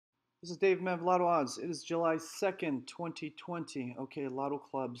This is Dave Mev Lotto Odds. It is July 2nd, 2020. Okay, Lotto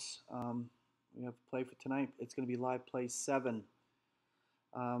Clubs. We have play for tonight. It's going to be live play 7.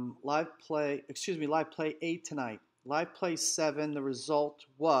 Live play 8 tonight. Live play 7, the result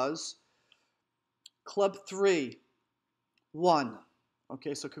was Club 3 won.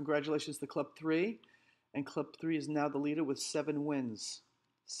 Okay, so congratulations to Club 3. And Club 3 is now the leader with 7 wins.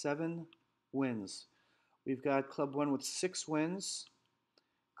 7 wins. We've got Club 1 with 6 wins.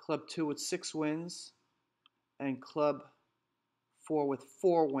 Club 2 with 6 wins, and Club 4 with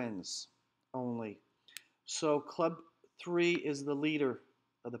 4 wins only. So Club 3 is the leader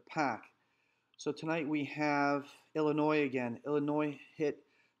of the pack. So tonight we have Illinois again. Illinois hit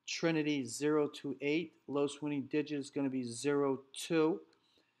Trinity 0-8. Lowest winning digit is going to be 0-2. You're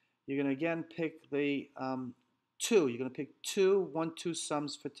going to again pick the 2. You're going to pick 2 1-2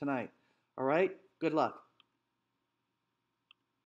 sums for tonight. All right? Good luck.